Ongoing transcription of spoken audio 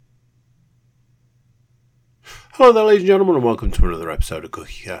Hello there, ladies and gentlemen, and welcome to another episode of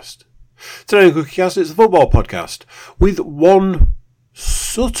CookieCast. Today on CookieCast, it's the football podcast, with one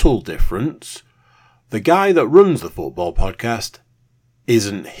subtle difference. The guy that runs the football podcast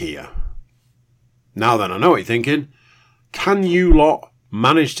isn't here. Now then, I know what you're thinking. Can you lot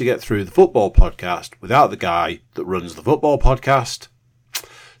manage to get through the football podcast without the guy that runs the football podcast?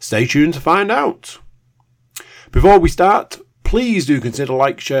 Stay tuned to find out. Before we start, please do consider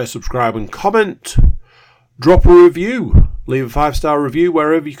like, share, subscribe and comment. Drop a review. Leave a 5-star review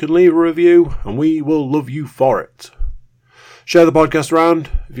wherever you can leave a review, and we will love you for it. Share the podcast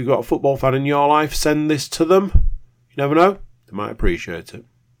around. If you've got a football fan in your life, send this to them. You never know, they might appreciate it.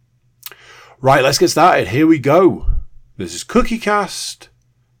 Right, let's get started. Here we go. This is CookieCast,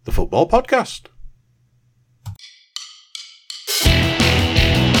 the football podcast.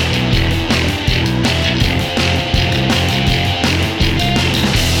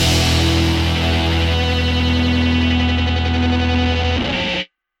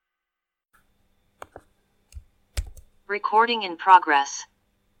 Recording in progress.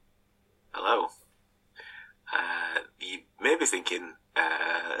 Hello. You may be thinking,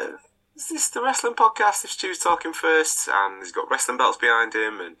 is this the wrestling podcast if Stu's talking first and he's got wrestling belts behind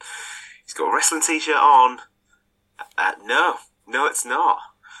him and he's got a wrestling t-shirt on? No, it's not.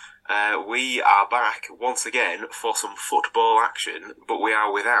 We are back once again for some football action, but we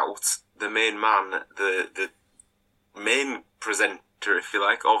are without the main man, the main presenter, if you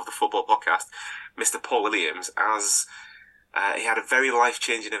like, of the football podcast, Mr. Paul Williams, as he had a very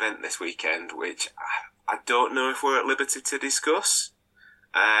life-changing event this weekend, which I don't know if we're at liberty to discuss.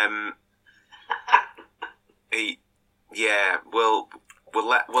 We'll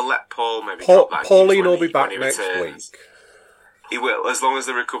let Paul maybe. Pauline will be back next week. He will, as long as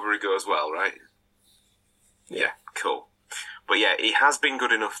the recovery goes well, right? Yeah, cool. But yeah, he has been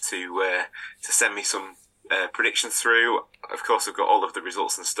good enough to send me some predictions through. Of course, I've got all of the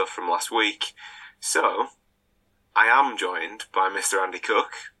results and stuff from last week. So, I am joined by Mr. Andy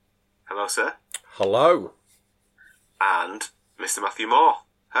Cook. Hello, sir. Hello. And Mr. Matthew Moore.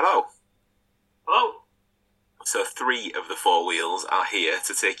 Hello. Hello. So 3 of the 4 wheels are here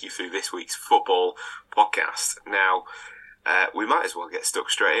to take you through this week's football podcast. Now, we might as well get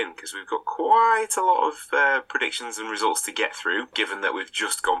stuck straight in because we've got quite a lot of predictions and results to get through, given that we've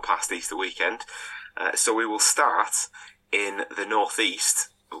just gone past Easter weekend. So we will start in the northeast,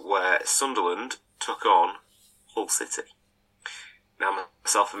 where Sunderland took on Hull City. Now,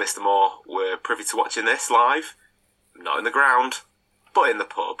 myself and Mr. Moore were privy to watching this live, not in the ground, but in the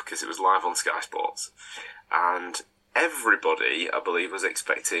pub, because it was live on Sky Sports. And everybody, I believe, was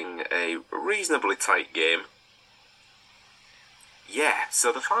expecting a reasonably tight game. Yeah,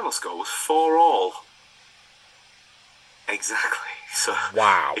 so the final score was 4-4. Exactly. So,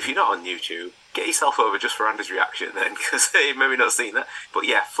 wow. If you're not on YouTube, get yourself over just for Andy's reaction then, because you've maybe not seen that. But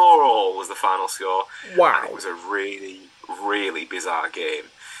yeah, 4-4 was the final score. Wow. And it was a really, really bizarre game.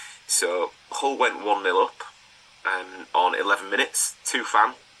 So Hull went 1-0 up on 11 minutes.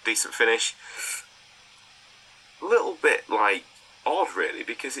 2-fan, decent finish. A little bit, odd really,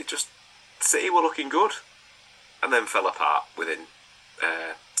 because it just... City were looking good. And then fell apart within,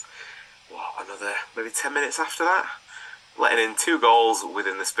 another maybe 10 minutes after that. Letting in 2 goals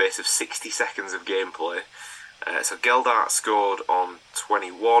within the space of 60 seconds of gameplay. So Geldart scored on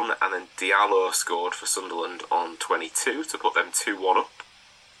 21 and then Diallo scored for Sunderland on 22 to put them 2-1 up.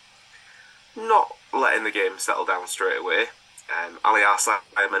 Not letting the game settle down straight away. Aliar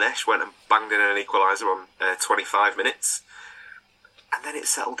Manesh went and banged in an equaliser on 25 minutes. And then it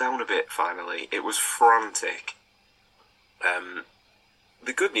settled down a bit finally. It was frantic.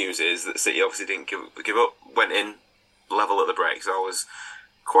 The good news is that City obviously didn't give up, went in level at the break, so I was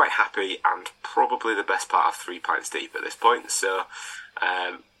quite happy and probably the best part of 3 pints deep at this point. So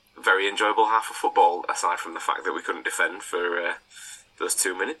very enjoyable half of football, aside from the fact that we couldn't defend for those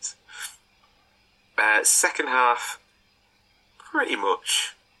 2 minutes. Second half, pretty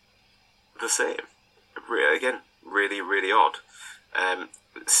much the same. Really, really odd.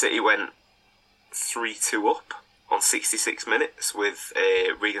 City went 3-2 up on 66 minutes with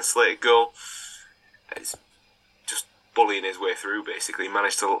a Regan Slater goal. It's just bullying his way through, basically. He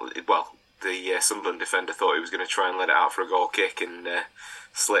managed to, the Sunderland defender thought he was going to try and let it out for a goal kick, and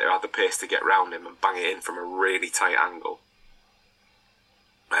Slater had the pace to get round him and bang it in from a really tight angle.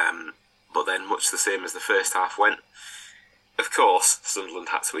 But then, much the same as the first half went, of course, Sunderland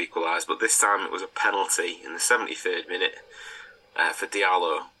had to equalise, but this time it was a penalty in the 73rd minute for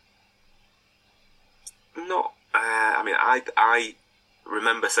Diallo. I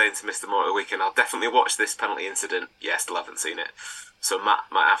remember saying to Mr. Moore at the weekend, I'll definitely watch this penalty incident. Yeah, still haven't seen it. So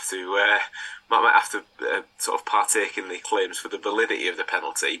Matt might have to sort of partake in the claims for the validity of the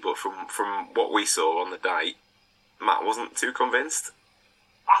penalty. But from what we saw on the night, Matt wasn't too convinced.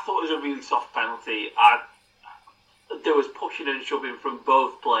 I thought it was a really soft penalty. There was pushing and shoving from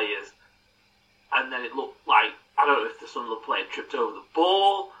both players, and then it looked like, I don't know if the Sunderland player tripped over the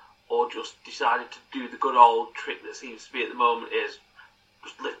ball or just decided to do the good old trick that seems to be at the moment, is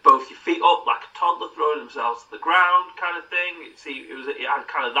just lift both your feet up like a toddler throwing themselves to the ground kind of thing. It had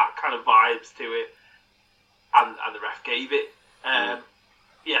kind of that kind of vibes to it, and the ref gave it. Yeah,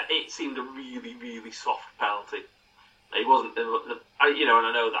 it seemed a really, really soft penalty. He wasn't, and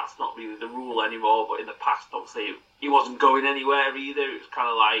I know that's not really the rule anymore, but in the past, obviously, he wasn't going anywhere either. It was kind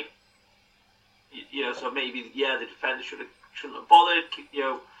of like, so maybe, the defender shouldn't have bothered,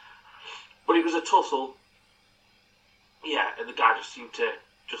 but it was a tussle. Yeah, and the guy just seemed to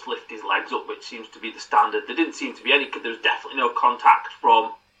just lift his legs up, which seems to be the standard. There didn't seem to be any, because there was definitely no contact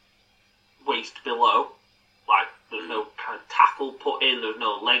from waist below. Like, there's no kind of tackle put in, there's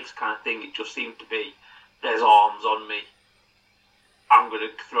no legs kind of thing. It just seemed to be, there's arms on me, I'm going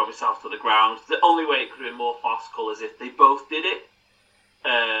to throw myself to the ground. The only way it could have been more farcical is if they both did it.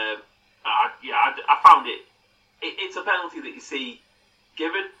 I found it's a penalty that you see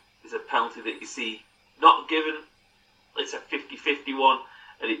given, it's a penalty that you see not given. It's a 50-50 one,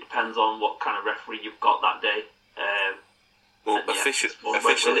 and it depends on what kind of referee you've got that day.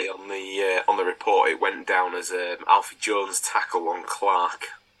 Officially on the report, it went down as Alfie Jones' tackle on Clark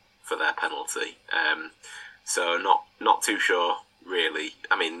for their penalty. So not too sure really.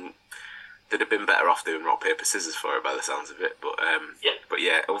 I mean, they'd have been better off doing rock paper scissors for it by the sounds of it. But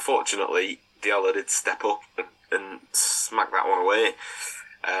unfortunately, Diallo did step up and smack that one away.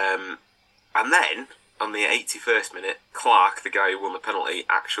 And then on the 81st minute, Clark, the guy who won the penalty,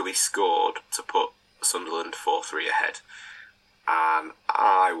 actually scored to put Sunderland 4-3 ahead. And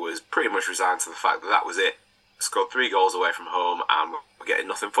I was pretty much resigned to the fact that was it. Scored 3 goals away from home and we're getting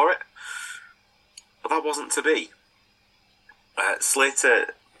nothing for it. But that wasn't to be.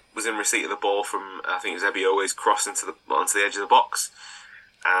 Slater was in receipt of the ball from, I think it was Ebiowe's cross onto the edge of the box.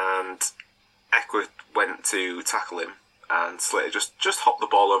 And Eckworth went to tackle him. And Slater just hopped the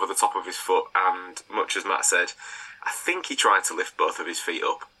ball over the top of his foot, and much as Matt said, I think he tried to lift both of his feet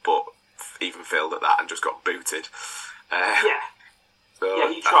up, but even failed at that and just got booted. He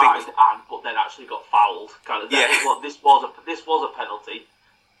tried, but then actually got fouled. This was a penalty.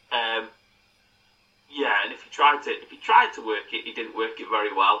 And if he tried to work it, he didn't work it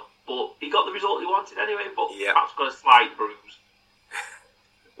very well. But he got the result he wanted anyway. But perhaps got a slight bruise.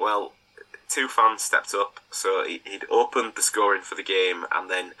 Well, 2 fans stepped up, so he'd opened the scoring for the game, and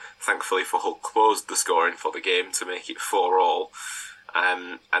then, thankfully for Hull, closed the scoring for the game to make it 4-4.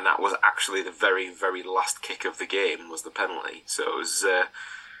 And that was actually the very, very last kick of the game, was the penalty. So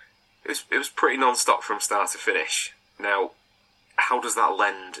it was pretty non-stop from start to finish. Now, how does that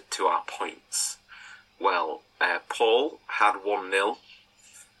lend to our points? Well, Paul had 1-0,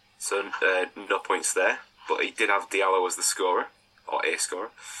 so no points there, but he did have Diallo as the scorer, or a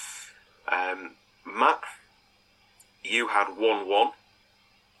scorer. Matt, you had 1-1,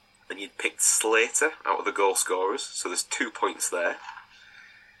 and you'd picked Slater out of the goal scorers, so there's 2 points there.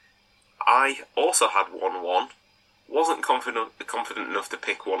 I also had 1-1, wasn't confident enough to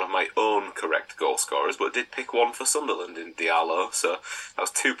pick one of my own correct goal scorers, but did pick one for Sunderland in Diallo, so that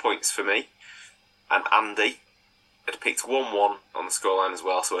was 2 points for me. And Andy had picked 1-1 on the scoreline as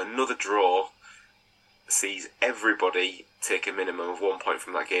well, so another draw sees everybody take a minimum of 1 point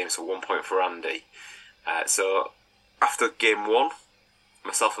from that game, so 1 point for Andy. So after game 1,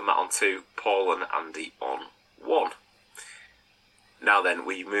 myself and Matt on 2, Paul and Andy on 1. Now then,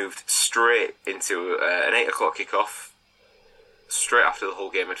 we moved straight into an 8 o'clock kickoff, straight after the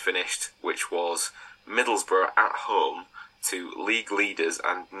whole game had finished, which was Middlesbrough at home to league leaders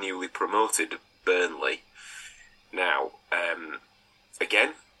and newly promoted Burnley. Now,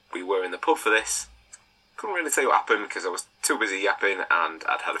 again, we were in the pub for this. Couldn't really tell you what happened because I was too busy yapping and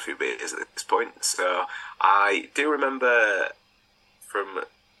I'd had a few beers at this point. So I do remember from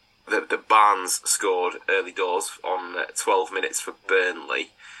the Barnes scored early doors on 12 minutes for Burnley,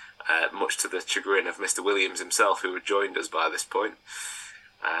 much to the chagrin of Mr. Williams himself, who had joined us by this point.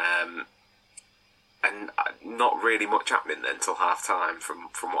 And not really much happening then till half time from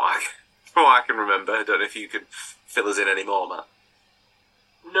what I can remember. I don't know if you could fill us in any more, Matt.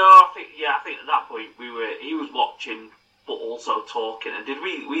 No, I think at that point he was watching but also talking. And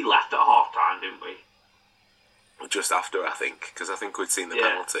we left at half time, didn't we? Just after, I think, because I think we'd seen the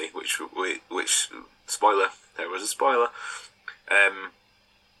penalty, which spoiler, there was a spoiler.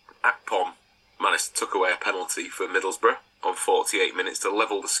 Akpom managed to tuck away a penalty for Middlesbrough, on 48 minutes to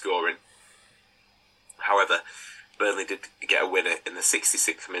level the scoring. However, Burnley did get a winner in the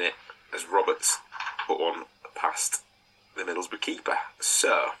 66th minute as Roberts put one past the Middlesbrough keeper.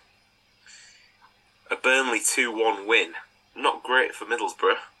 So, a Burnley 2-1 win. Not great for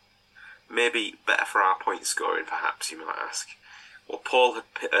Middlesbrough. Maybe better for our point scoring, perhaps, you might ask. Well, Paul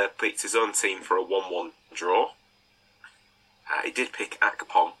had picked his own team for a 1-1 draw. He did pick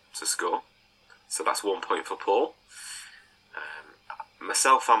Akpom to score, so that's 1 point for Paul.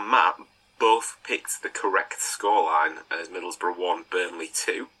 Myself and Matt both picked the correct scoreline as Middlesbrough 1, Burnley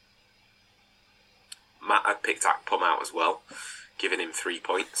 2. Matt had picked Akpom out as well, giving him 3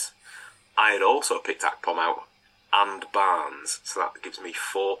 points. I had also picked Akpom out and Barnes, so that gives me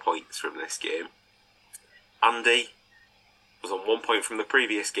 4 points from this game. Andy was on 1 point from the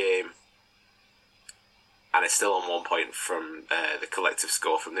previous game, and is still on 1 point from the collective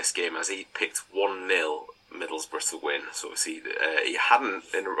score from this game, as he picked 1-0 Middlesbrough to win. So obviously he hadn't,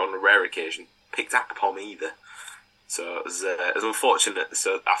 on a rare occasion, picked Akpom either. So it was unfortunate.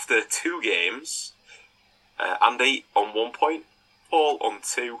 So after 2 games, Andy on 1 point, Paul on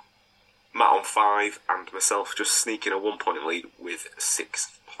 2, Matt on 5, and myself just sneaking a 1 point lead with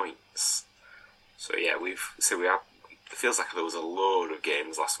 6 points. So yeah, we had. It feels like there was a load of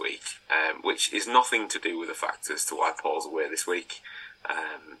games last week, which is nothing to do with the fact as to why Paul's away this week.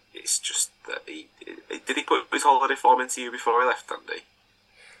 It's just that did he put his holiday form into you before he left, Andy?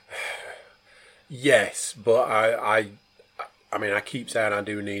 Yes, but I mean, I keep saying I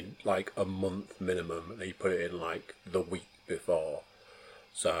do need like a month minimum, and he put it in like the week before.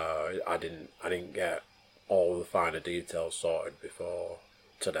 So I didn't get all the finer details sorted before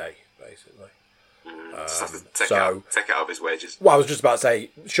today, basically. Just have to take it out of his wages. Well, I was just about to say,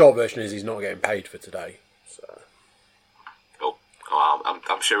 short version is he's not getting paid for today. So. Oh,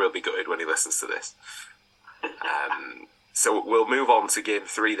 I'm sure he'll be gutted when he listens to this. So we'll move on to game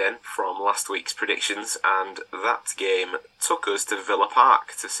 3 then from last week's predictions, and that game took us to Villa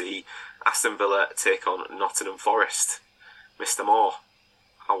Park to see Aston Villa take on Nottingham Forest. Mr. Moore,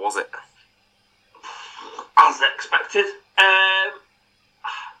 how was it? As expected.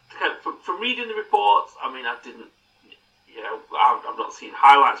 From reading the reports, I mean, I didn't, I've not seen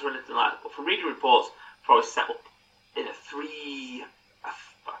highlights or anything like that, but from reading reports, Forest set up in a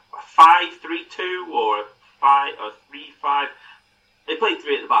 5-3-2 or a 3-5. They played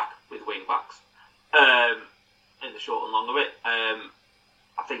 3 at the back with wing backs. In the short and long of it,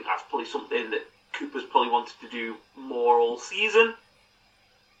 I think that's probably something that Cooper's probably wanted to do more all season.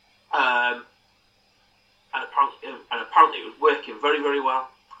 And apparently it was working very, very well.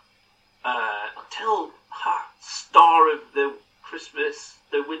 Until star of the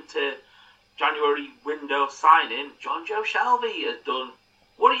winter, January window signing, John Joe Shelby has done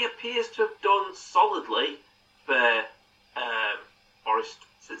what he appears to have done solidly for Forest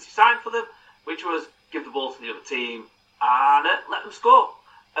since he signed for them, which was give the ball to the other team and let them score.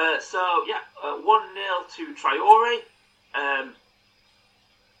 1-0 to Traore.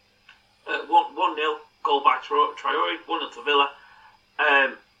 1-0 goal by Traore, 1-0 to Villa.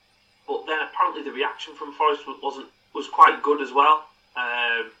 But then apparently the reaction from Forest was quite good as well.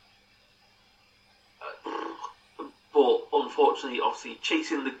 But unfortunately, obviously,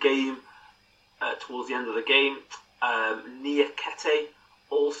 chasing the game towards the end of the game, Niakete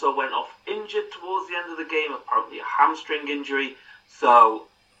also went off injured towards the end of the game, apparently a hamstring injury. So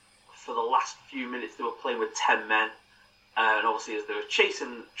for the last few minutes, they were playing with 10 men. And obviously, as they were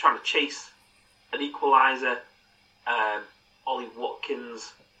trying to chase an equaliser, Ollie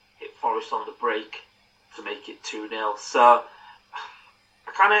Watkins hit Forest on the break to make it 2-0. So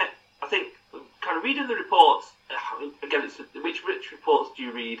I think reading the reports, again, it's which reports do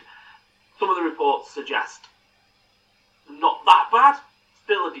you read? Some of the reports suggest not that bad,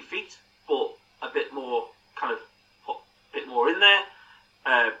 still a defeat, but a bit more in there.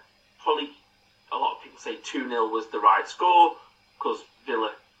 Probably a lot of people say 2-0 was the right score because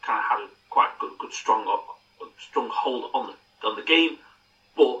Villa kind of had a quite good strong hold on the game,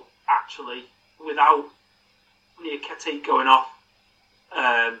 but actually without Niakete going off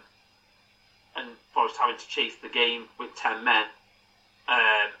and Forest having to chase the game with 10 men,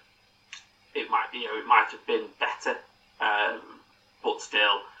 it might have been better, but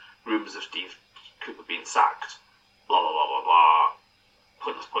still, rumours of Steve Cooper being sacked, blah blah blah blah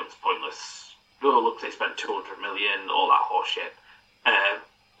blah, pointless. Oh look, they spent 200 million, all that horse shit.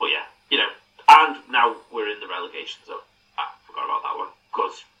 But yeah, and now we're in the relegation zone. I forgot about that one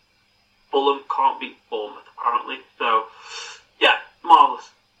because Fulham can't beat Bournemouth apparently. So yeah,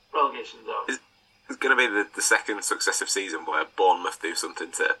 marvellous relegation zone. It's going to be the second successive season where Bournemouth do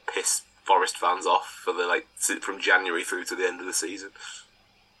something to piss Forest fans off for from January through to the end of the season.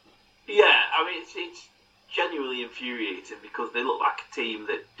 Yeah, I mean it's genuinely infuriating because they look like a team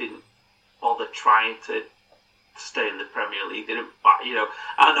that didn't bother trying to stay in the Premier League. They didn't,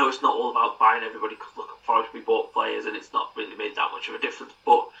 I know it's not all about buying everybody. Because look at Forest, we bought players, and it's not really made that much of a difference.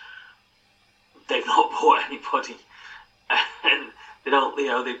 But they've not bought anybody, and they don't.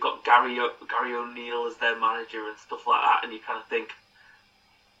 They've got Gary O'Neill as their manager and stuff like that, and you kind of think,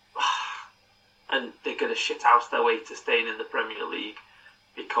 and they're going to shithouse their way to staying in the Premier League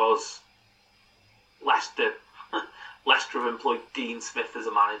because Leicester have employed Dean Smith as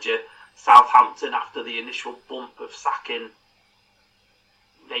a manager. Southampton, after the initial bump of sacking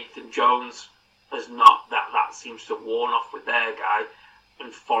Nathan Jones, has not that seems to have worn off with their guy,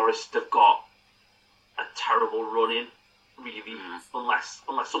 and Forest have got a terrible run in, really, unless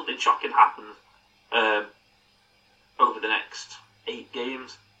something shocking happens over the next 8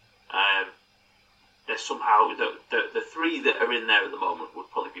 games. There's somehow the 3 that are in there at the moment would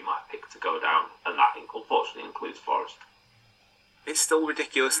probably be my pick to go down, and that unfortunately includes Forest. It's still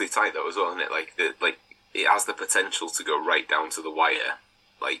ridiculously tight though as well, isn't it? It has the potential to go right down to the wire,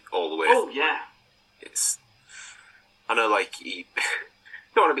 all the way. Oh yeah. I know, you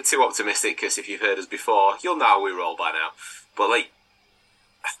don't want to be too optimistic because if you've heard us before, you'll know how we roll by now. But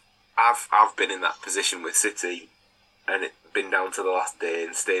I've been in that position with City, and it's been down to the last day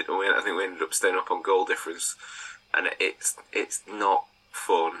and stayed. I think we ended up staying up on goal difference, and it's not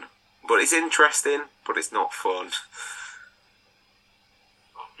fun. But it's interesting, but it's not fun.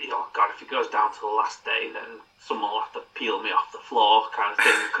 Oh God, if it goes down to the last day, then someone will have to peel me off the floor, kind of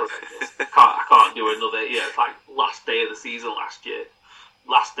thing. Because I can't do another. Yeah, it's like last day of the season last year,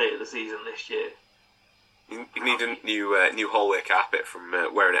 last day of the season this year. You need a new hallway carpet from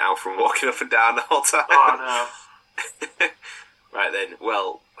wearing it out from walking up and down the whole time. Oh no. Right then,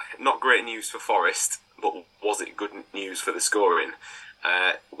 well, not great news for Forest, but was it good news for the scoring?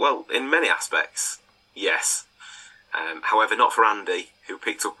 Well, in many aspects, yes. However, not for Andy, who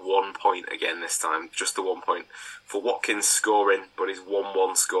picked up 1 point again this time, just the 1 point. For Watkins scoring, but his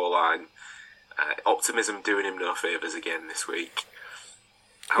 1-1 scoreline. Optimism doing him no favours again this week.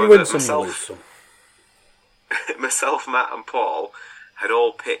 However, You win some, you lose some. Myself, Matt and Paul had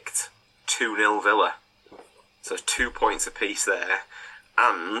all picked 2-0 Villa. So 2 points apiece there.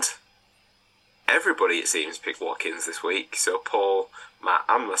 And everybody, it seems, picked Watkins this week. So Paul, Matt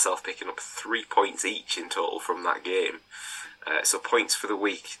and myself picking up 3 points each in total from that game. So points for the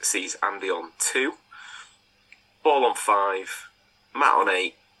week sees Andy on 2, Paul on 5, Matt on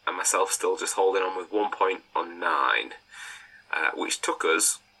 8, and myself still just holding on with 1 point on 9. Which took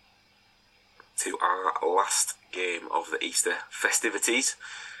us to our last game of the Easter festivities.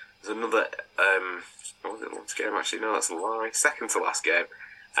 There's another, what was it, last game actually? No, that's a lie. Second to last game,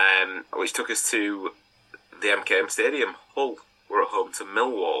 which took us to the MKM Stadium. Hull were at home to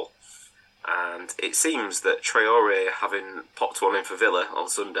Millwall, and it seems that Traore, having popped one in for Villa on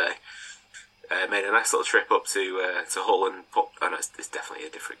Sunday, made a nice little trip up to Hull and popped. Oh no, it's definitely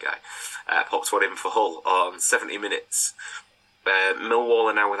a different guy. Popped one in for Hull on 70 minutes. Millwall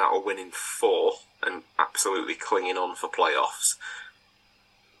are now without a win in 4 and absolutely clinging on for playoffs.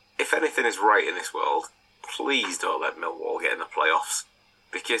 If anything is right in this world, please don't let Millwall get in the playoffs,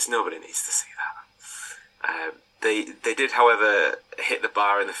 because nobody needs to see that. They did, however, hit the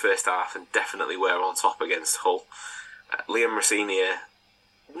bar in the first half and definitely were on top against Hull. Liam Rossinier,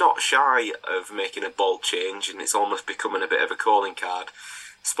 not shy of making a bold change, and it's almost becoming a bit of a calling card,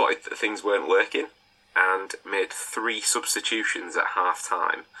 spotted that things weren't working and made 3 substitutions at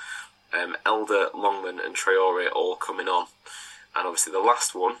half-time. Elder, Longman and Traore all coming on. And obviously the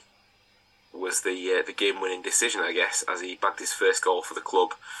last one was the game-winning decision, I guess, as he bagged his first goal for the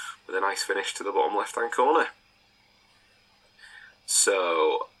club with a nice finish to the bottom left-hand corner.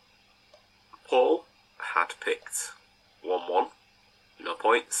 So, Paul had picked 1-1, no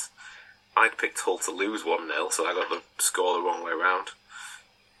points. I'd picked Hull to lose 1-0, so I got the score the wrong way around.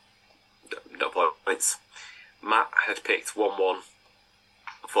 No points. Matt had picked 1-1.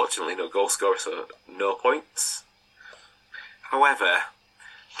 Unfortunately, no goal scorer, so no points. However,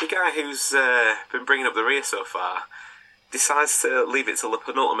 the guy who's been bringing up the rear so far decides to leave it till the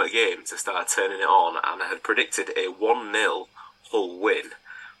penultimate game to start turning it on, and had predicted a 1-0 Hull win.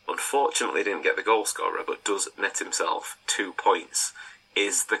 Unfortunately, didn't get the goal scorer, but does net himself 2 points.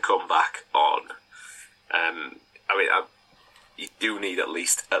 Is the comeback on? You do need at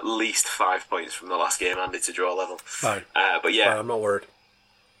least 5 points from the last game, Andy, to draw level. Fine. But yeah, Fine, I'm not worried.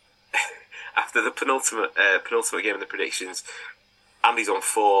 After the penultimate game of the predictions, Andy's on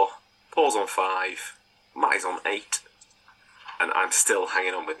 4, Paul's on 5, Matt's on 8, and I'm still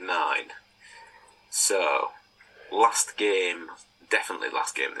hanging on with 9. So, last game, definitely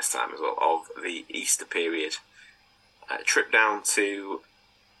last game this time as well, of the Easter period. Trip down to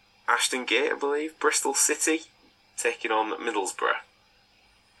Ashton Gate, I believe, Bristol City, taking on Middlesbrough.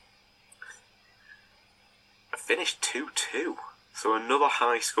 I finished 2-2, so another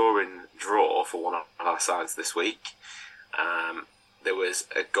high-scoring draw for one of our sides this week. There was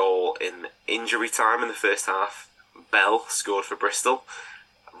a goal in injury time in the first half. Bell scored for Bristol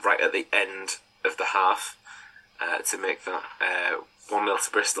right at the end of the half to make that 1-0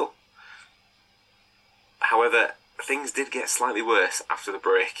 to Bristol. However, things did get slightly worse after the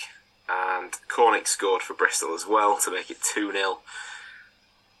break, and Cornick scored for Bristol as well to make it 2-0.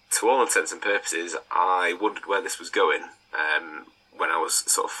 To all intents and purposes, I wondered where this was going when I was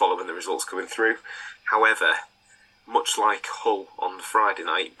sort of following the results coming through. However, much like Hull on Friday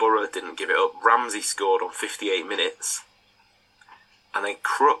night, Borough didn't give it up. Ramsey scored on 58 minutes. And then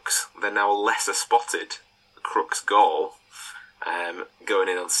Crooks, they're now lesser spotted. Crooks' goal going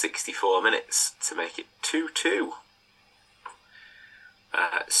in on 64 minutes to make it 2-2.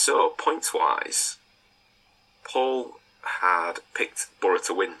 So, points-wise, Paul had picked Borough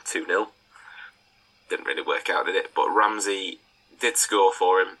to win 2-0. Didn't really work out, did it? But Ramsey did score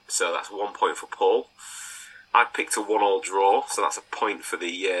for him, so that's 1 point for Paul. I picked a 1-1 draw, so that's a point for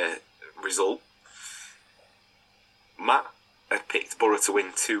the result. Matt had picked Borough to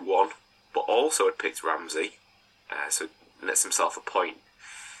win 2-1, but also had picked Ramsey, so nets himself a point.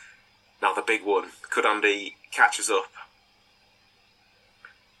 Now the big one, could Andy catch us up?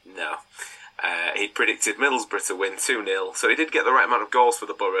 No. He predicted Middlesbrough to win 2-0, so he did get the right amount of goals for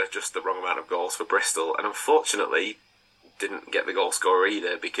the Borough, just the wrong amount of goals for Bristol, and unfortunately didn't get the goal scorer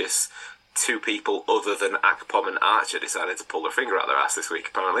either, because two people other than Akpom and Archer decided to pull their finger out their ass this week,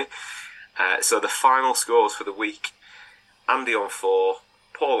 apparently. So the final scores for the week, Andy on 4,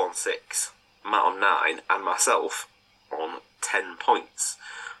 Paul on 6, Matt on 9, and myself on 10 points.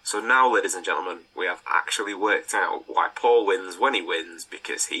 So now, ladies and gentlemen, we have actually worked out why Paul wins when he wins,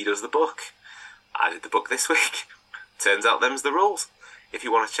 because he does the book. I did the book this week. Turns out them's the rules. If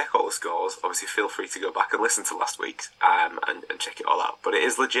you want to check all the scores, obviously feel free to go back and listen to last week's and check it all out. But it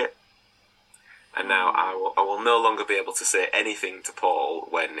is legit. And now I will no longer be able to say anything to Paul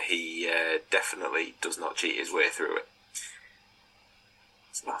when he definitely does not cheat his way through it.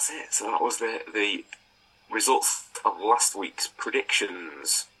 So that's it. So that was the results of last week's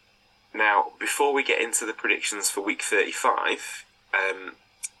predictions. Now, before we get into the predictions for week 35,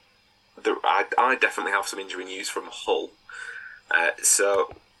 I definitely have some injury news from Hull.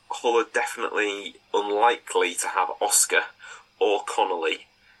 So Hull are definitely unlikely to have Oscar or Connolly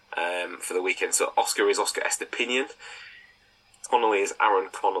for the weekend. So Oscar is Oscar Estepinian. Connolly is Aaron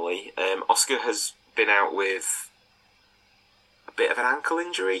Connolly. Oscar has been out with a bit of an ankle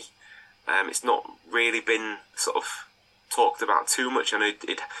injury. It's not really been sort of talked about too much. I know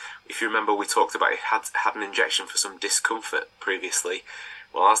if you remember, we talked about it had an injection for some discomfort previously.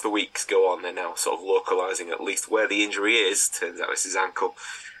 Well, as the weeks go on, they're now sort of localising at least where the injury is. Turns out it's his ankle.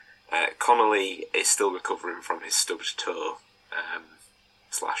 Connolly is still recovering from his stubbed toe,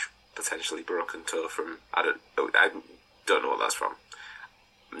 / potentially broken toe from, I don't know what that's from.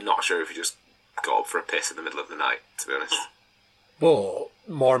 I'm not sure if he just got up for a piss in the middle of the night, to be honest. But,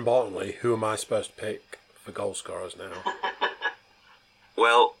 more importantly, who am I supposed to pick for goal scorers now?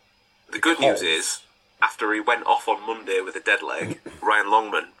 Well, the good news is, after he went off on Monday with a dead leg, Ryan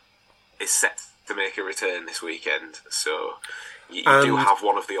Longman is set to make a return this weekend. So you do have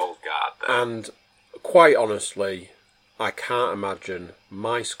one of the old guard there. And quite honestly, I can't imagine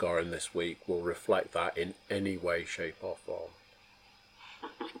my scoring this week will reflect that in any way, shape or form.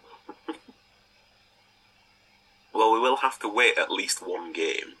 Well, we will have to wait at least one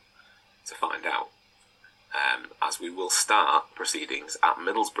game to find out, as we will start proceedings at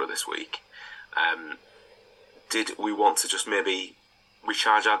Middlesbrough this week. Did we want to just maybe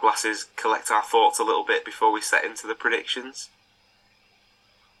recharge our glasses, collect our thoughts a little bit before we set into the predictions?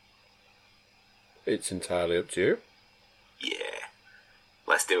 It's entirely up to you. Yeah,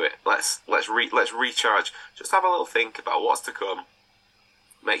 let's do it. Let's recharge. Just have a little think about what's to come.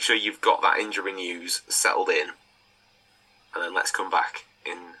 Make sure you've got that injury news settled in, and then let's come back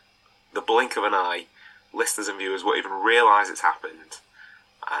in the blink of an eye. Listeners and viewers won't even realise it's happened,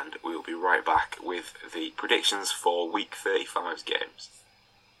 and we will be right back with the predictions for week 35's games.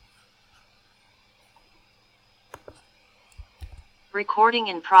 Recording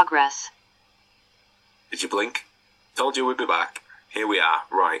in progress. Did you blink? Told you we'd be back. Here we are.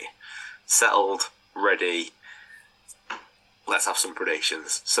 Right. Settled. Ready. Let's have some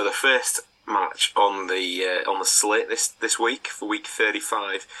predictions. So the first match on the slate this week for week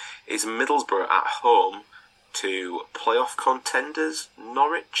 35 is Middlesbrough at home to playoff contenders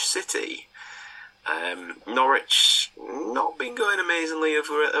Norwich City. Norwich not been going amazingly of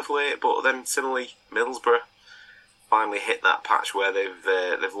late, but then similarly Middlesbrough finally hit that patch where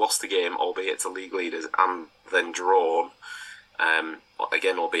they've lost the game, albeit to league leaders, and then drawn.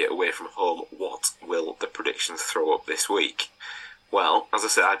 Again, albeit away from home. What will the predictions throw up this week? Well, as I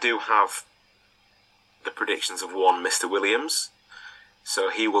said, I do have the predictions of one Mr. Williams, so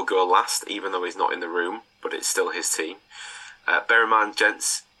he will go last, even though he's not in the room, but it's still his team. Bear in mind,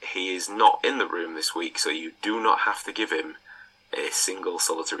 gents, he is not in the room this week, so you do not have to give him a single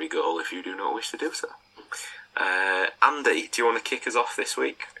solitary goal if you do not wish to do so. Andy, do you want to kick us off this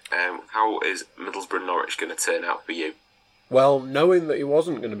week? How is Middlesbrough Norwich going to turn out for you? Well, knowing that he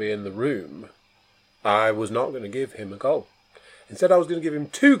wasn't going to be in the room, I was not going to give him a goal. Instead, I was going to give him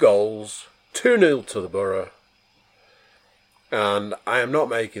 2 goals, 2-0 to the Borough. And I am not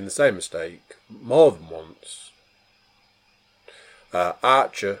making the same mistake more than once.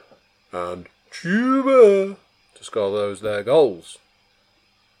 Archer and Chuba to score those there goals.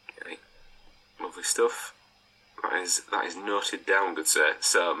 Okay. Lovely stuff. That is noted down, good sir.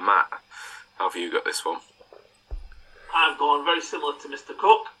 So, Matt, how have you got this one? I've gone very similar to Mr.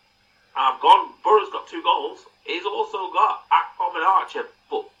 Cook. Borough's got 2 goals. He's also got Akpom and Archer,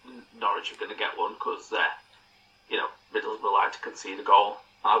 but Norwich are going to get one because, Middlesbrough like to concede a goal.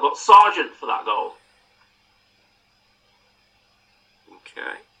 I've got Sargent for that goal.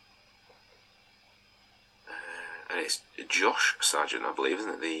 Okay. And it's Josh Sargent, I believe,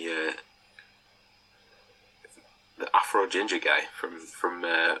 isn't it? The Afro Ginger guy from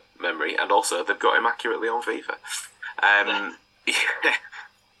memory, and also they've got him accurately on FIFA. Yeah.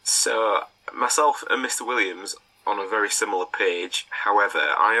 So myself and Mr. Williams on a very similar page. However,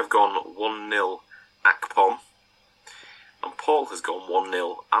 I have gone 1-0 Akpom, and Paul has gone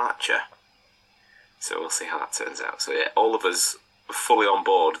 1-0 Archer. So we'll see how that turns out. So yeah, all of us fully on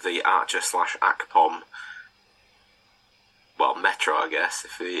board the Archer/Akpom. Well, Metro, I guess,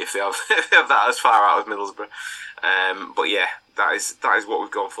 if they have, if they have that as far out as Middlesbrough. But yeah, that is what we've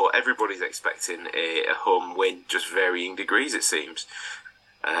gone for. Everybody's expecting a home win, just varying degrees, it seems.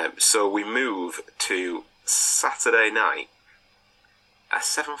 So we move to Saturday night, a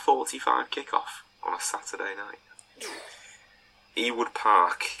 7:45 kickoff on a Saturday night. Ewood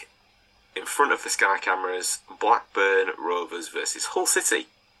Park, in front of the Sky cameras, Blackburn Rovers versus Hull City.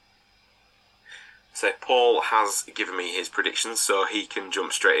 So Paul has given me his predictions, so he can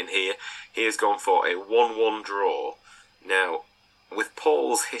jump straight in here. He has gone for a 1-1 draw. Now, with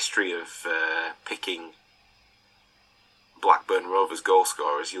Paul's history of picking Blackburn Rovers goal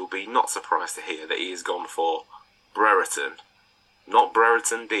scorers, you'll be not surprised to hear that he has gone for Brereton. Not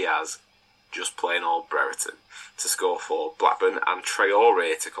Brereton Diaz, just plain old Brereton to score for Blackburn, and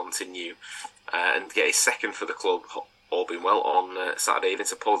Traore to continue and get his second for the club, all being well, on Saturday evening.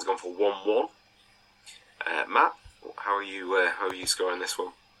 So Paul's gone for 1-1. Matt, how are you scoring this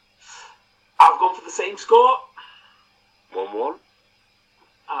one? I've gone for the same score. 1-1.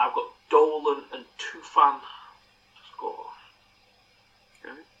 And I've got Dolan and Tufan to score.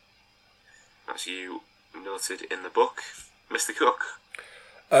 Okay. That's you noted in the book. Mr. Cook?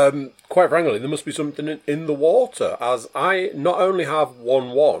 Quite frankly, there must be something in the water, as I not only have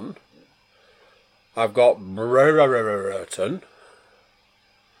 1-1, I've got Brereton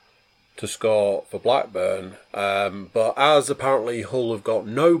to score for Blackburn, but as apparently Hull have got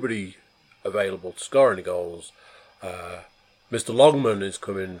nobody available to score any goals, Mr. Longman is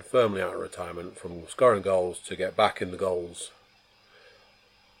coming firmly out of retirement from scoring goals to get back in the goals.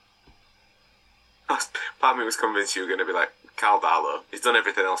 Part of me was convinced you were going to be like Carl Darlow. He's done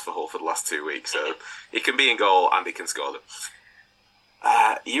everything else for Hull for the last 2 weeks, so he can be in goal and he can score them.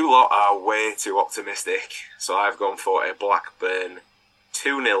 You lot are way too optimistic, so I've gone for a Blackburn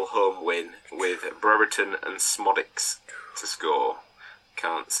 2-0 home win with Brereton and Smodics to score.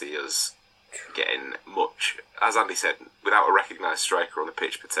 Can't see us getting much, as Andy said, without a recognised striker on the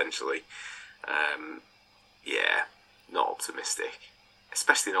pitch potentially. Yeah, not optimistic,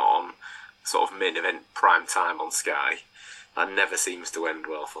 especially not on sort of main event prime time on Sky. That never seems to end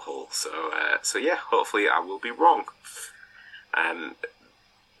well for Hull. So yeah, hopefully I will be wrong.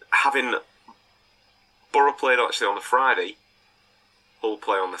 Having Borough played actually on the Friday, Hull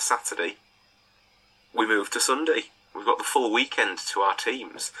play on the Saturday, we move to Sunday. We've got the full weekend to our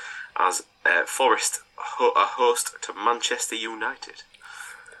teams as Forest are host to Manchester United.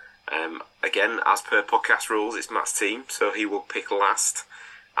 Again, as per podcast rules, it's Matt's team, so he will pick last.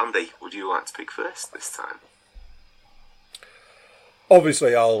 Andy, would you like to pick first this time?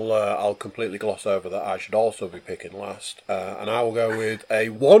 Obviously, I'll completely gloss over that I should also be picking last, and I will go with a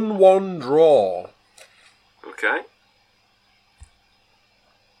 1-1 draw. Okay.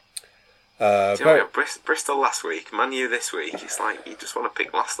 Bristol last week, Man U this week. It's like you just want to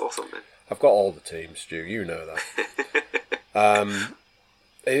pick last or something. I've got all the teams, Stu. You know that.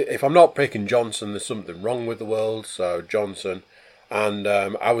 If I'm not picking Johnson, there's something wrong with the world. So Johnson, and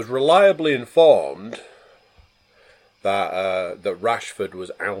I was reliably informed that Rashford was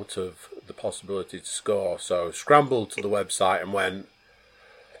out of the possibility to score. So scrambled to the website and went,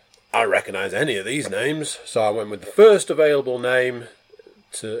 I recognise any of these names. So I went with the first available name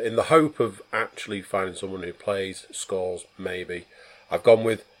in the hope of actually finding someone who plays, scores, maybe. I've gone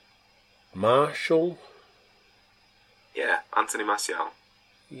with Marshall. Yeah, Anthony Martial.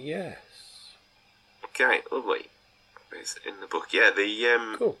 Yes. Okay, lovely. It's in the book. Yeah,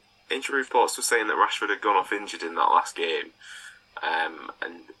 the cool. Injury reports were saying that Rashford had gone off injured in that last game,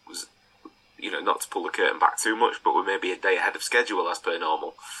 and was, not to pull the curtain back too much, but we're maybe a day ahead of schedule as per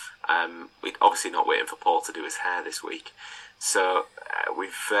normal. We're obviously not waiting for Paul to do his hair this week, so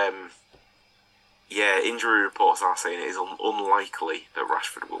we've injury reports are saying it is unlikely that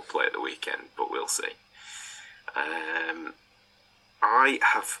Rashford will play at the weekend, but we'll see. I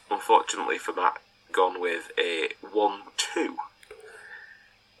have unfortunately for that gone with a 1-2.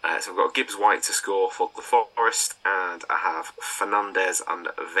 So I've got Gibbs White to score for the Forest, and I have Fernandes and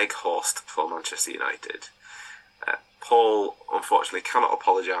Weghorst for Manchester United. Paul unfortunately cannot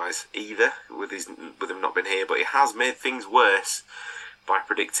apologise either with him not being here, but he has made things worse by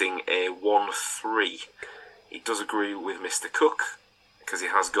predicting a 1-3. He does agree with Mr. Cook because he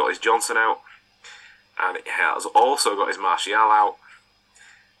has got his Johnson out, and he has also got his Martial out.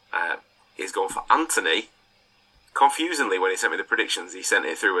 He's gone for Anthony. Confusingly, when he sent me the predictions, he sent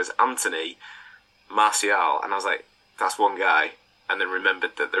it through as Anthony Martial, and I was like, that's one guy, and then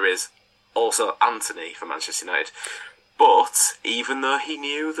remembered that there is also Anthony for Manchester United. But even though he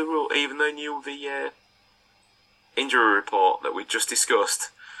knew the rule, even though he knew the injury report that we just discussed,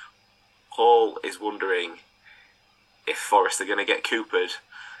 Paul is wondering if Forest are going to get Coopered,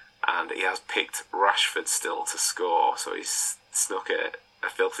 and he has picked Rashford still to score, so he's snuck a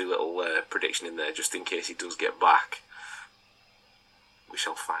filthy little prediction in there just in case he does get back. We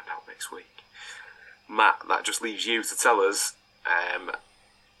shall find out next week. Matt, that just leaves you to tell us,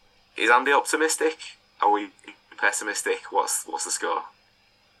 is Andy optimistic? Are we pessimistic? What's the score?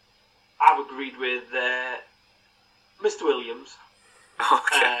 I've agreed with Mr. Williams.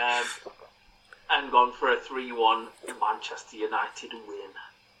 Okay. And gone for a 3-1 Manchester United win.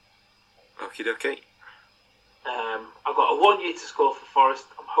 Okie dokie. I've got a 1 year to score for Forest.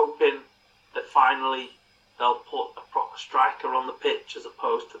 I'm hoping that finally they'll put a proper striker on the pitch as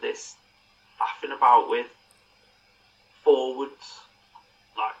opposed to this faffing about with forwards.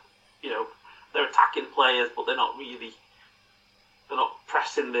 Like, they're attacking players, but they're not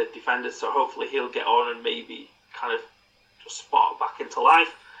pressing the defenders, so hopefully he'll get on and maybe kind of just spark back into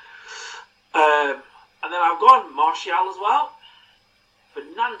life. And then I've gone Martial as well,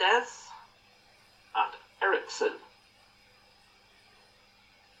 Fernandes and Ericsson.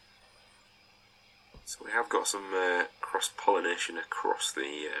 So we have got some cross-pollination across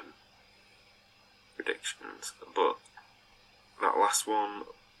the predictions, but that last one,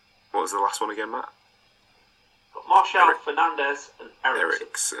 what was the last one again, Matt? Got Martial, Fernandes and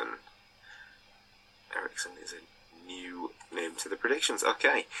Ericsson. Ericsson is a new name to the predictions.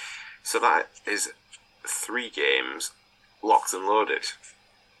 Okay, so that is 3 games locked and loaded.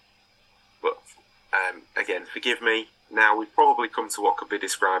 But again, forgive me. Now we've probably come to what could be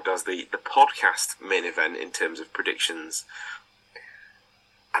described as the podcast main event in terms of predictions.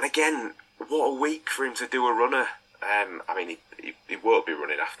 And again, what a week for him to do a runner. I mean, he won't be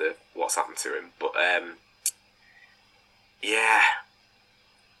running after what's happened to him. But yeah,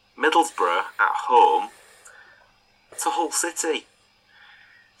 Middlesbrough at home to Hull City.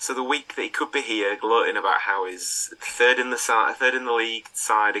 So the week that he could be here gloating about how his third in the league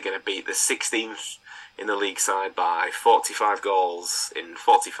side are going to beat the 16th in the league side by 45 goals in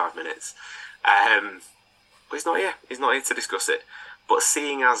 45 minutes. But he's not here. He's not here to discuss it. But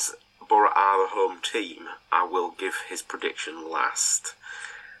seeing as Borough are the home team, I will give his prediction last.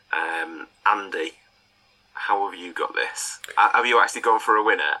 Andy, how have you got this? Have you actually gone for a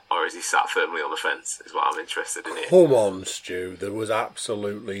winner, or is he sat firmly on the fence, is what I'm interested in here. Come on, Stu. There was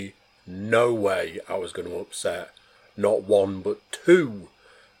absolutely no way I was going to upset not one but 2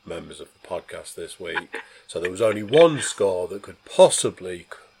 members of the podcast this week. So there was only one score that could possibly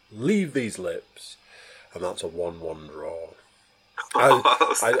leave these lips, and that's a 1-1 draw.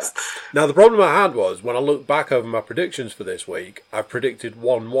 Now, the problem I had was, when I looked back over my predictions for this week, I predicted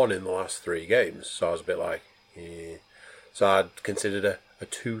 1-1 in the last 3 games. So I was a bit like, eh. So I'd considered a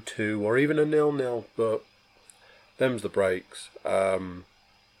 2-2 or even a 0-0, but them's the breaks.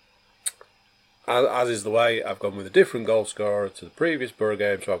 As is the way, I've gone with a different goal scorer to the previous Borough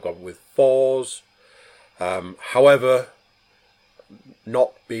game, so I've gone with 4s. However,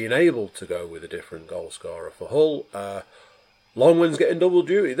 not being able to go with a different goal scorer for Hull, Longman's getting double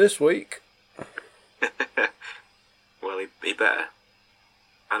duty this week. Well, he better.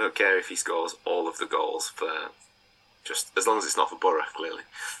 I don't care if he scores all of the goals, for just as long as it's not for Borough, clearly.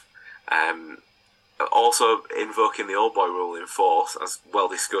 Also invoking the old boy rule in force, as well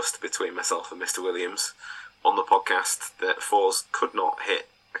discussed between myself and Mr. Williams on the podcast, that 4s could not hit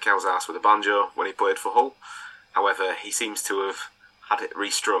a cow's ass with a banjo when he played for Hull. However, he seems to have had it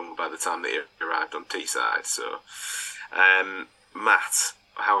restrung by the time that he arrived on Teesside. So, Matt,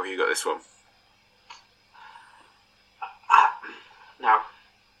 how have you got this one? Now,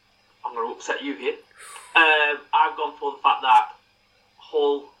 I'm going to upset you here. I've gone for the fact that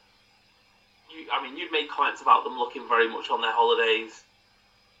Hull, you'd made comments about them looking very much on their holidays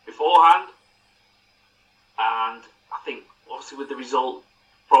beforehand, and I think obviously with the result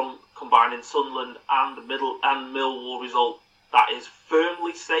from combining Sunderland and the Millwall result, that is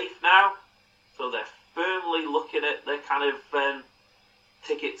firmly safe now. So they're firmly looking at their kind of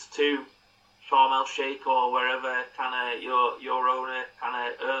tickets to Sharm el Sheikh or wherever kind of your owner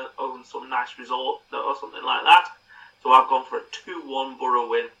kind of owns some nice resort or something like that. So I've gone for a 2-1 Borough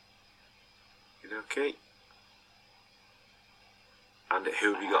win. Okay. And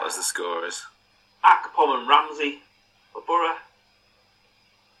who have you got as the scorers? Akpom and Ramsey for Borough.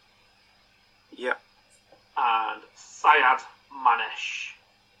 Yep. And Syed Manesh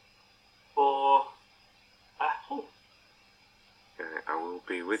for Hull. Okay, I will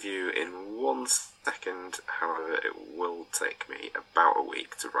be with you in 1 second. However, it will take me about a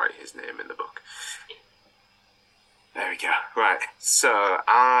week to write his name in the book. There we go. Right, so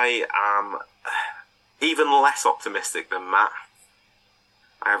I am even less optimistic than Matt.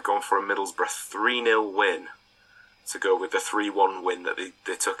 I have gone for a Middlesbrough 3-0 win to go with the 3-1 win that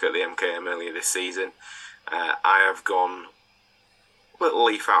they took at the MKM earlier this season. I have gone a little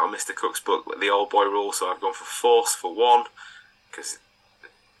leaf out of Mr. Cook's book, the old boy rule, so I've gone for Force for 1, because,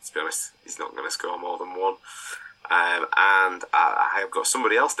 to be honest, he's not going to score more than 1. And I have got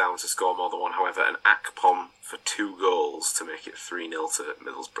somebody else down to score more than 1, however, an Akpom for 2 goals to make it 3-0 to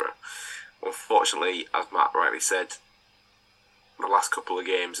Middlesbrough. Unfortunately, as Matt rightly said, the last couple of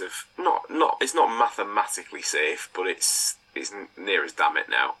games have it's not mathematically safe, but it's near as damn it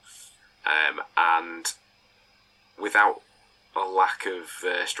now. And without a lack of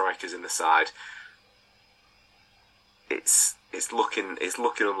strikers in the side, it's looking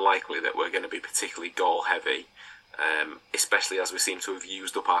unlikely that we're going to be particularly goal heavy, especially as we seem to have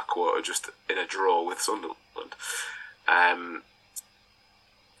used up our quota just in a draw with Sunderland.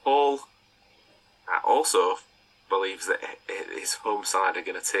 Paul also believes that his home side are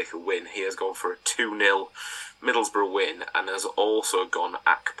going to take a win. He has gone for a 2-0 Middlesbrough win and has also gone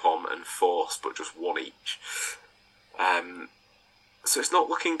Akpom and Force, but just 1 each. So it's not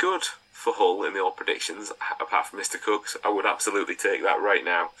looking good for Hull in the old predictions, apart from Mr. Cooks. I would absolutely take that right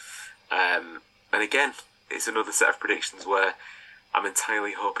now. And again, it's another set of predictions where I'm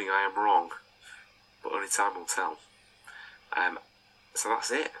entirely hoping I am wrong, but only time will tell. So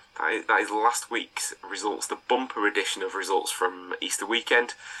that's it. That is last week's results, the bumper edition of results from Easter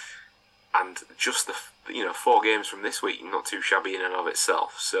weekend, and just the 4 games from this week, not too shabby in and of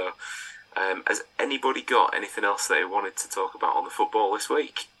itself. So, has anybody got anything else they wanted to talk about on the football this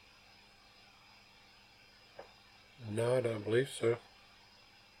week? No, I don't believe so.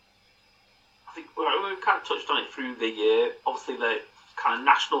 I think we've kind of touched on it through the year. Obviously, the kind of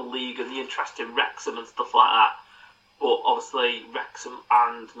National League and the interest in Wrexham and stuff like that. But obviously, Wrexham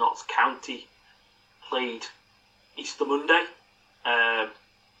and Notts County played Easter Monday.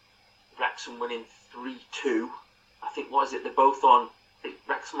 Wrexham winning 3-2. I think, what is it? They're both on. I think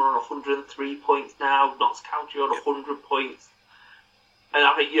Wrexham are on 103 points now. Notts County on 100 points. And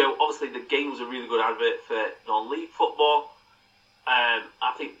I think, obviously the game was a really good advert for non-league football.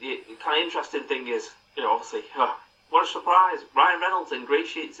 I think the kind of interesting thing is, obviously, what a surprise. Ryan Reynolds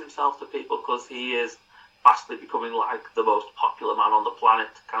ingratiates himself to people because he is fastly becoming like the most popular man on the planet,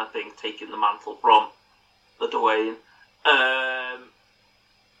 kind of thing, taking the mantle from the Dwayne.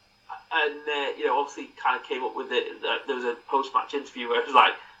 Obviously kind of came up with it. There was a post-match interview where it was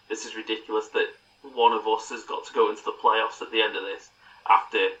like, this is ridiculous that one of us has got to go into the playoffs at the end of this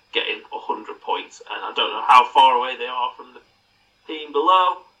after getting 100 points. And I don't know how far away they are from the team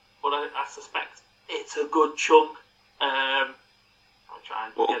below, but I suspect it's a good chunk. I'll try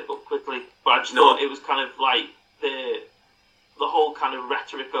and get it up quickly, but I just thought it was kind of like the whole kind of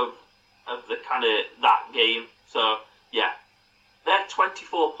rhetoric of the kind of that game. So yeah, they're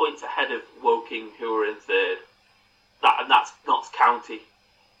 24 points ahead of Woking, who are in third. And that's Notts County,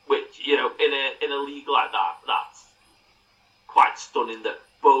 which, you know, in a league like that, that's quite stunning that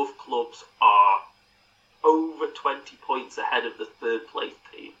both clubs are over 20 points ahead of the third place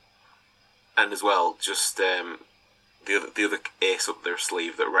team. And as well, just the other ace up their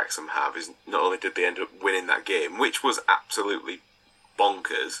sleeve that Wrexham have is not only did they end up winning that game, which was absolutely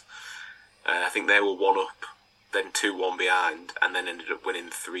bonkers. I think they were 1 up, then 2-1 behind, and then ended up winning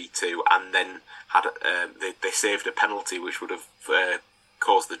 3-2, and then had they saved a penalty which would have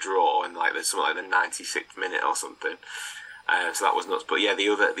caused the draw in like something like the 96th minute or something. So that was nuts. But yeah, the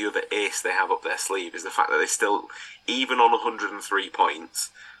other ace they have up their sleeve is the fact that they still, even on 103 points,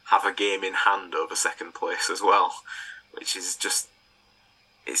 have a game in hand over second place as well, which is just,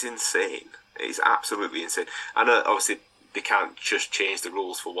 it's insane. It's absolutely insane. And obviously they can't just change the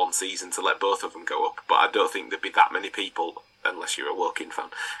rules for one season to let both of them go up, but I don't think there'd be that many people, unless you're a Woking fan,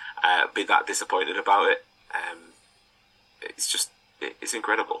 be that disappointed about it. It's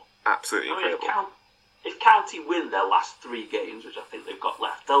incredible. Absolutely incredible. If County win their last 3 games, which I think they've got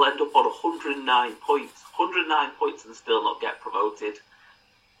left, they'll end up on 109 points. 109 points and still not get promoted.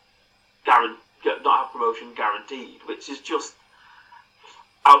 Not have promotion guaranteed, which is just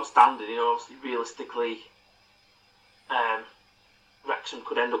outstanding. You know, obviously, realistically, Wrexham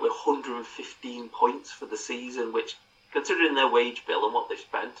could end up with 115 points for the season, which, considering their wage bill and what they've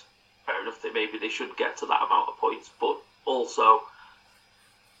spent, fair enough, maybe they should get to that amount of points, but also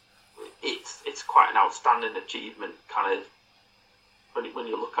it's quite an outstanding achievement, kind of, when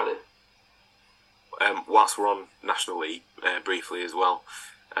you look at it. Whilst we're on National League, briefly as well,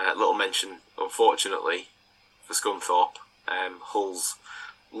 a little mention, unfortunately, for Scunthorpe, Hull's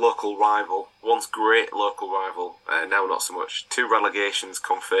local rival, once great local rival, now not so much. 2 relegations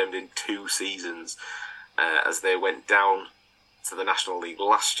confirmed in 2 seasons, as they went down to the National League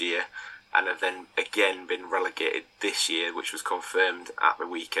last year and have then again been relegated this year, which was confirmed at the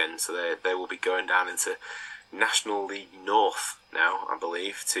weekend. So they will be going down into National League North now, I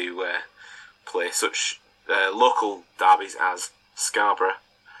believe, to play such local derbies as Scarborough,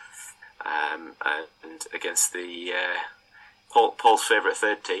 and against the Paul's favourite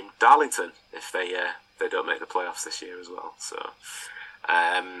third team, Darlington, if they don't make the playoffs this year as well. So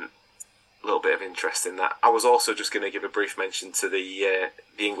a little bit of interest in that. I was also just going to give a brief mention to the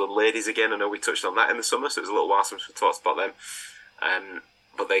England ladies again. I know we touched on that in the summer, so it was a little while since we talked about them.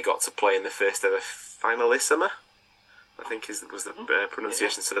 But they got to play in the first ever finalissima, I think was the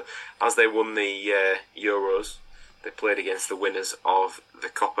pronunciation. So as they won the Euros, they played against the winners of the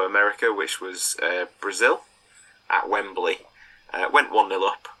Copa America, which was Brazil, at Wembley. Went 1-0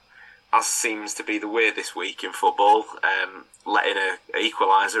 up, as seems to be the way this week in football, letting an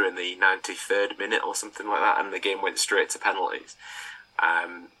equaliser in the 93rd minute or something like that, and the game went straight to penalties.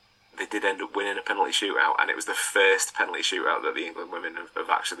 They did end up winning a penalty shootout, and it was the first penalty shootout that the England women have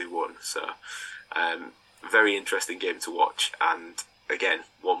actually won. So very interesting game to watch, and again,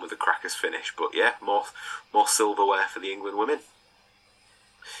 one with a crackers finish. But yeah, more silverware for the England women.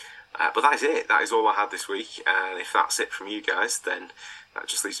 But that is it. That is all I had this week. And if that's it from you guys, then that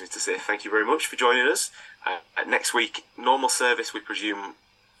just leaves me to say thank you very much for joining us. Next week, normal service, we presume,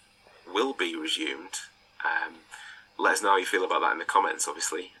 will be resumed. Let us know how you feel about that in the comments,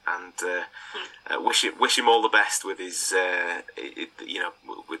 obviously. And wish him all the best with his,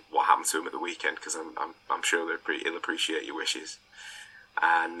 with what happened to him at the weekend, because I'm sure he'll appreciate your wishes.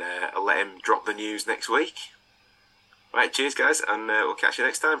 And I'll let him drop the news next week. Right, cheers, guys, and we'll catch you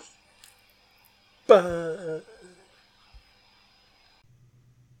next time. Bye.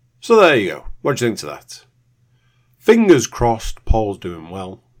 So there you go. What do you think to that? Fingers crossed Paul's doing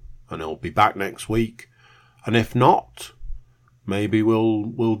well and he'll be back next week. And if not, maybe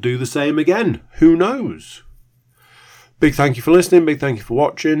we'll do the same again. Who knows? Big thank you for listening. Big thank you for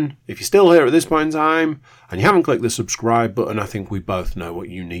watching. If you're still here at this point in time and you haven't clicked the subscribe button, I think we both know what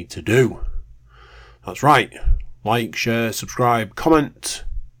you need to do. That's right. Like, share, subscribe, comment,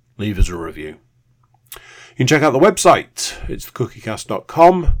 leave us a review. You can check out the website. It's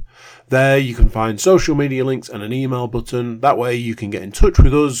thecookiecast.com. There you can find social media links and an email button. That way you can get in touch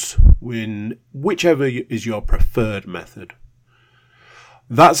with us in whichever is your preferred method.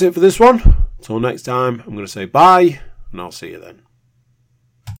 That's it for this one. Until next time, I'm going to say bye, and I'll see you then.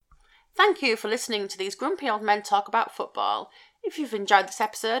 Thank you for listening to these grumpy old men talk about football. If you've enjoyed this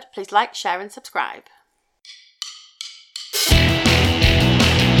episode, please like, share and subscribe.